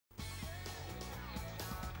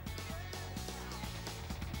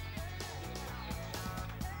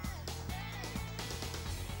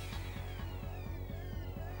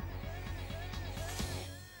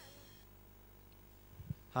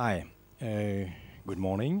Hi, good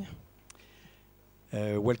morning.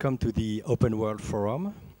 Welcome to the Open World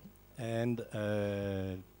Forum. And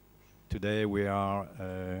today we are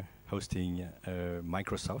hosting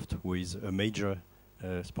Microsoft, who is a major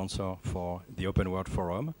sponsor for the Open World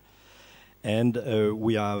Forum. And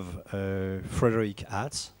we have Frederic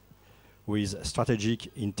Aatz, who is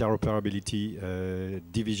Strategic Interopérabilité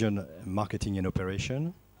Division Marketing and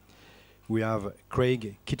Operation. We have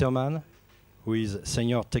J.Kitterman, who is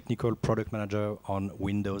Senior Technical Product Manager on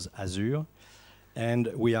Windows Azure. And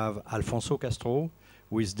we have Alfonso Castro,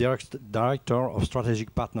 who is Director of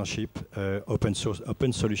Strategic Partnership Open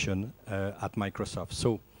Solution at Microsoft.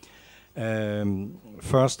 So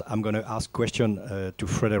first, I'm going to ask a question to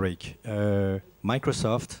Frederic.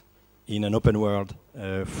 Microsoft, in an open world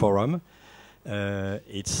forum,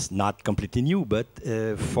 it's not completely new, but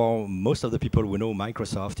for most of the people who know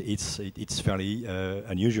Microsoft, it's fairly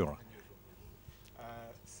unusual.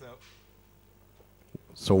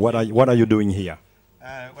 So what are you doing here?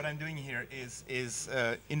 What I'm doing here is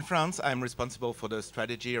in France, I'm responsible for the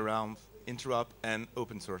strategy around interop and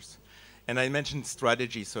open source. And I mentioned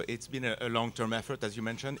strategy, so it's been a long-term effort, as you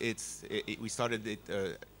mentioned. We started it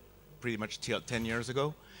pretty much 10 years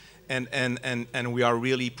ago. And we are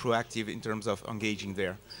really proactive in terms of engaging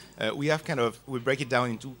there. We break it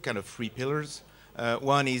down into kind of three pillars.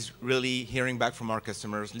 One is really hearing back from our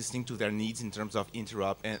customers, listening to their needs in terms of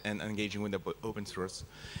interop and engaging with the open source.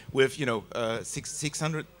 With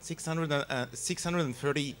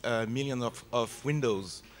 630 million of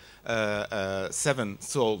Windows 7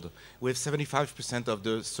 sold, with 75% of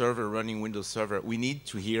the server running Windows Server, we need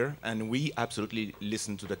to hear, and we absolutely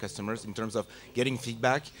listen to the customers in terms of getting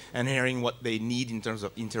feedback and hearing what they need in terms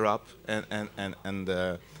of interop and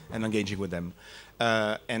engaging with them.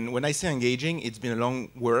 And when I say engaging, it's been a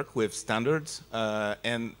long work with standards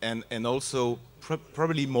and also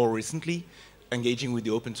probably more recently engaging with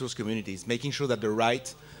the open source communities, making sure that the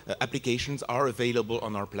right applications are available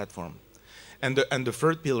on our platform. And the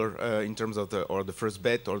third pillar in terms of the first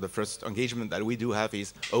bet or the first engagement that we do have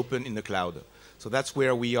is open in the cloud. So that's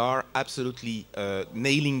where we are absolutely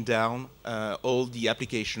nailing down all the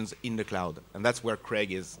applications in the cloud. And that's where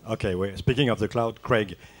Craig is. Okay, well, speaking of the cloud,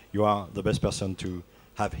 Craig, you are the best person to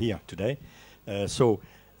have here today. Microsoft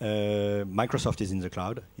is in the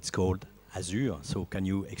cloud. It's called Azure. So can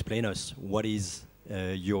you explain us what are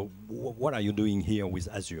you doing here with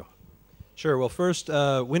Azure? Sure. Well, first,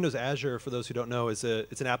 Windows Azure, for those who don't know, it's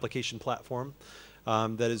an application platform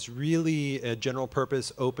that is really a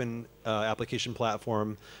general-purpose, open application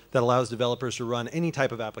platform that allows developers to run any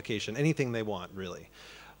type of application, anything they want, really.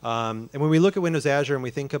 And when we look at Windows Azure and we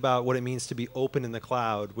think about what it means to be open in the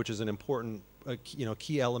cloud, which is an important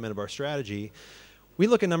key element of our strategy, we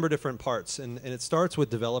look at a number of different parts, and it starts with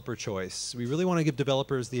developer choice. We really want to give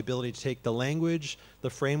developers the ability to take the language, the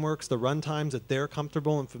frameworks, the runtimes that they're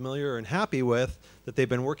comfortable and familiar and happy with, that they've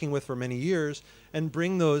been working with for many years, and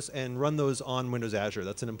bring those and run those on Windows Azure.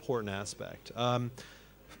 That's an important aspect.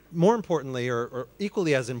 More importantly, or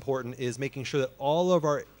equally as important, is making sure that all of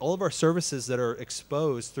our services that are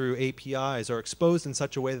exposed through APIs are exposed in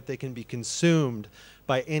such a way that they can be consumed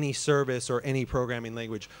by any service or any programming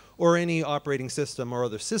language or any operating system or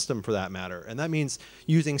other system for that matter. And that means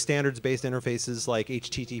using standards-based interfaces like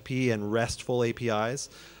HTTP and RESTful APIs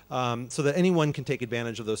so that anyone can take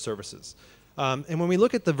advantage of those services. And when we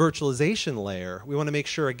look at the virtualization layer, we want to make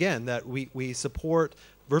sure, again, that we support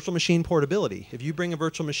virtual machine portability. If you bring a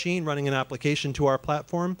virtual machine running an application to our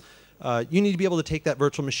platform, you need to be able to take that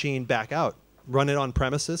virtual machine back out. Run it on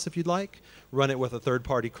premises if you'd like. Run it with a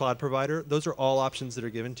third-party cloud provider. Those are all options that are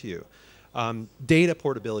given to you. Data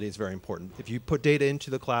portability is very important. If you put data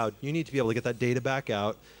into the cloud, you need to be able to get that data back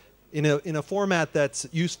out in a format that's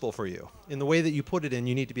useful for you. In the way that you put it in,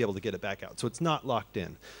 you need to be able to get it back out. So it's not locked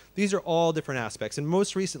in. These are all different aspects. And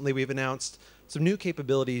most recently, we've announced some new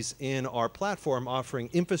capabilities in our platform offering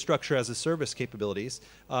infrastructure as a service capabilities.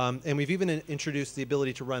 And we've even introduced the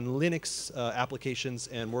ability to run Linux applications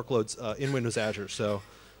and workloads in Windows Azure. So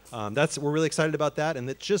we're really excited about that. And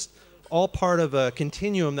it's just all part of a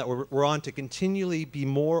continuum that we're on to continually be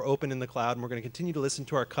more open in the cloud. And we're going to continue to listen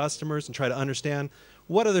to our customers and try to understand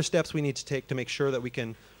what other steps we need to take to make sure that we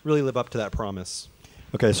can really live up to that promise.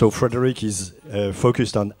 Okay, so Frederic is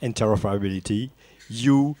focused on interoperability.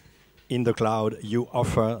 You, in the cloud, you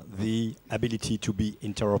offer the ability to be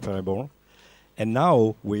interoperable. And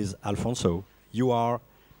now, with Alfonso, you are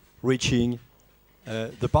reaching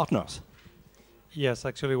the partners. Yes,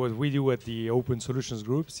 actually what we do at the Open Solutions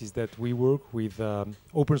Groups is that we work with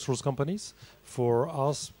open source companies for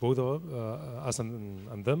us, both us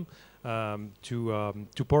and them,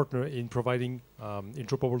 to partner in providing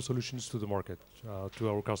interoperable solutions to the market, to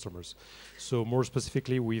our customers. So more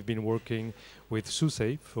specifically, we've been working with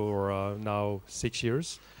SUSE for now 6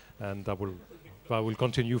 years, and that will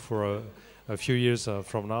continue for a few years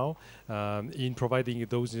from now in providing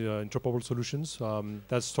those interoperable solutions.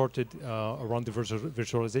 That started around the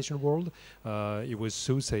virtualization world. It was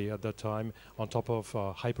SUSE at that time on top of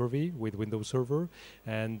Hyper-V with Windows Server,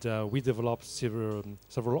 and we developed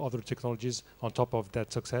several other technologies on top of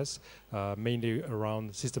that success, mainly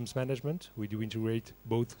around systems management. We do integrate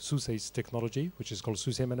both SUSE's technology, which is called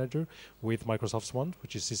SUSE Manager, with Microsoft's one,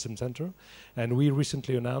 which is System Center. And we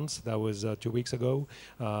recently announced, that was 2 weeks ago,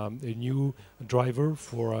 a new driver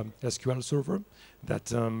for SQL Server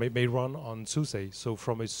that may run on SUSE. So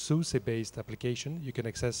from a SUSE-based application, you can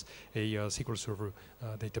access a SQL Server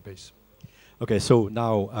database. Okay, so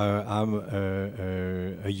now I'm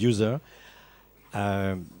a user.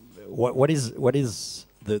 What is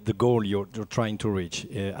the goal you're trying to reach?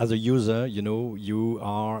 As a user, you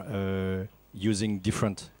are using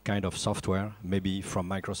different kind of software, maybe from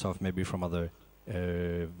Microsoft, maybe from other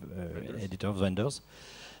editors, vendors.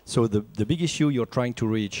 So the big issue you're trying to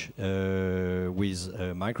reach with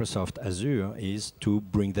Microsoft Azure is to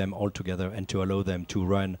bring them all together and to allow them to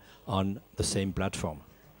run on the same platform.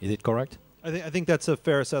 Is it correct? I think that's a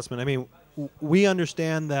fair assessment. I mean, we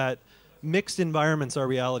understand that mixed environments are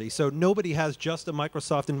reality. So nobody has just a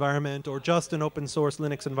Microsoft environment or just an open source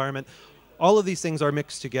Linux environment. All of these things are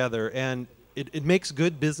mixed together, and it makes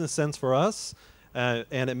good business sense for us.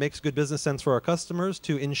 And it makes good business sense for our customers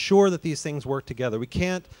to ensure that these things work together. We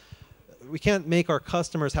can't make our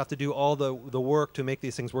customers have to do all the work to make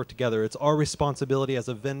these things work together. It's our responsibility as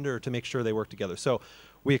a vendor to make sure they work together. So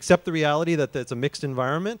we accept the reality that it's a mixed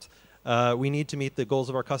environment. We need to meet the goals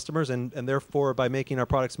of our customers, and therefore, by making our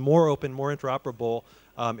products more open, more interoperable,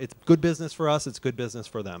 it's good business for us, it's good business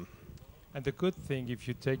for them. And the good thing, if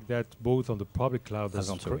you take that both on the public cloud,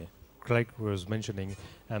 as Craig was mentioning,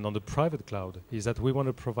 and on the private cloud, is that we want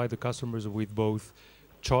to provide the customers with both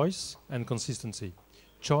choice and consistency.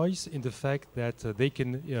 Choice in the fact that they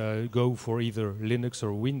can go for either Linux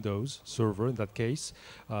or Windows server in that case,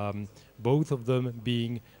 both of them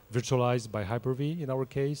being virtualized by Hyper-V in our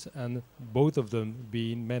case, and both of them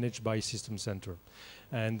being managed by System Center.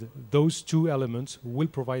 And those two elements will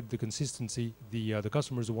provide the consistency the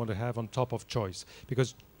customers want to have on top of choice.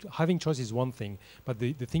 Because having choice is one thing, but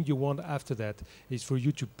the thing you want after that is for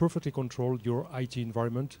you to perfectly control your IT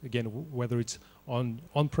environment, again, whether it's on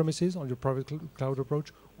premises, on your private cloud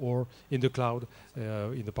approach, or in the cloud,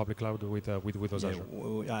 in the public cloud with Windows Azure.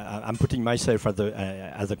 I'm putting myself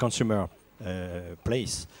as a consumer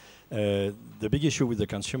place. The big issue with the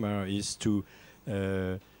consumer is to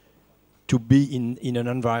be in an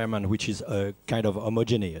environment which is kind of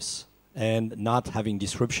homogeneous and not having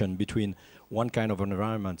disruption between one kind of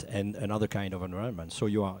environment and another kind of environment. So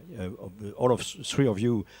you are, all of three of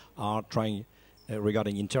you are trying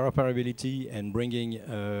regarding interoperability and bringing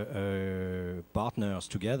partners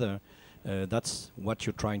together. That's what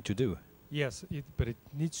you're trying to do. Yes, but it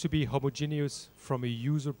needs to be homogeneous from a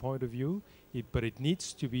user point of view, but it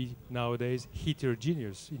needs to be nowadays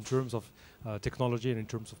heterogeneous in terms of technology and in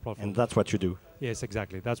terms of platform. And that's what you do. Yes,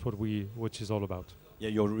 exactly. That's what it's all about. Yeah,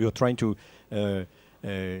 you're trying to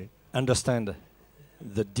understand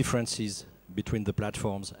the differences between the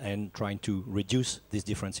platforms and trying to reduce these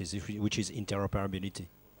differences, which is interoperability.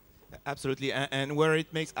 Absolutely, and where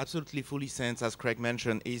it makes absolutely fully sense, as Craig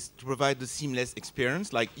mentioned, is to provide the seamless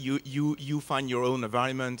experience. Like you find your own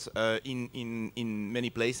environment in many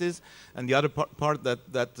places, and the other part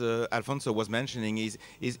that Alfonso was mentioning is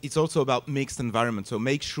it's also about mixed environment. So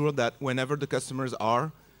make sure that whenever the customers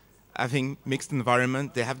are having mixed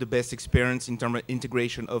environment, they have the best experience in terms of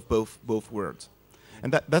integration of both worlds.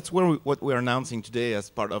 And that's what we're announcing today as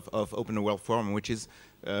part of Open World Forum, which is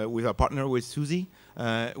with our partner with SUSE.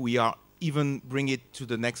 We are even bring it to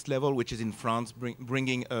the next level, which is in France,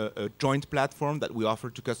 bringing a joint platform that we offer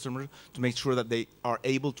to customers to make sure that they are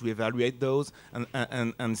able to evaluate those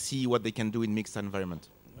and see what they can do in mixed environment.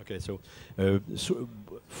 Okay, so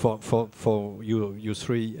for you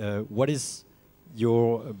three, what is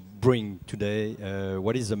your bring today?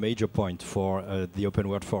 What is the major point for the Open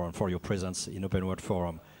World Forum, for your presence in Open World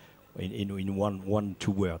Forum, in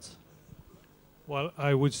 2 words? Well,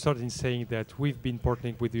 I would start in saying that we've been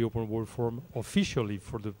partnering with the Open World Forum officially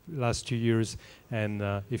for the last 2 years and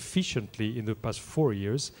efficiently in the past 4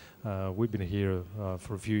 years. We've been here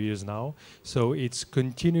for a few years now. So it's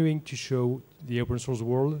continuing to show the open source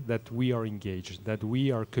world that we are engaged, that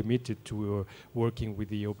we are committed to working with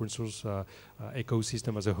the open source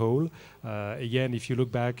ecosystem as a whole. Again, if you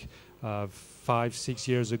look back 5, 6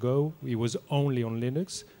 years ago, it was only on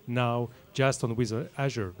Linux. Now, just on Windows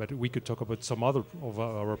Azure, but we could talk about some other of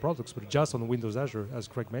our products, but just on Windows Azure, as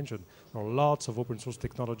Craig mentioned, there are lots of open source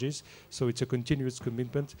technologies. So it's a continuous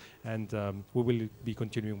commitment, and we will be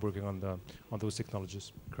continuing working on those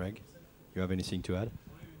technologies. Craig, you have anything to add?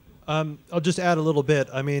 I'll just add a little bit.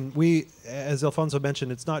 I mean, we, as Alfonso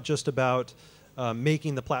mentioned, it's not just about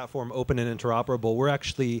making the platform open and interoperable. We're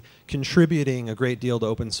actually contributing a great deal to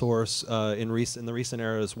open source in the recent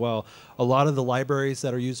era as well. A lot of the libraries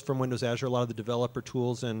that are used from Windows Azure, a lot of the developer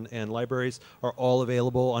tools and libraries are all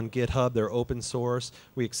available on GitHub. They're open source.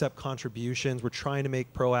 We accept contributions. We're trying to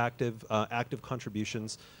make proactive, active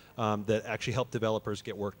contributions that actually help developers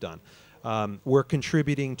get work done. We're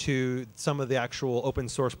contributing to some of the actual open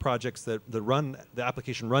source projects that run the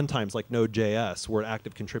application runtimes, like Node.js. We're an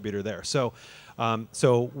active contributor there. So,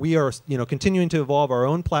 so we are, continuing to evolve our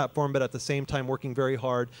own platform, but at the same time working very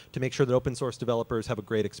hard to make sure that open source developers have a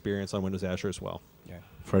great experience on Windows Azure as well. Yeah.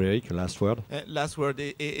 Frederic, last word. Last word.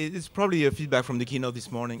 It's probably a feedback from the keynote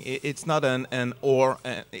this morning. It's not an or.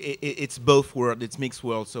 It's both world. It's mixed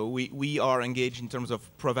world. So we are engaged in terms of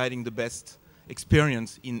providing the best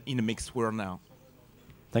experience in a mixed world now.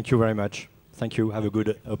 Thank you very much. Thank you. Have a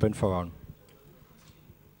good open forum.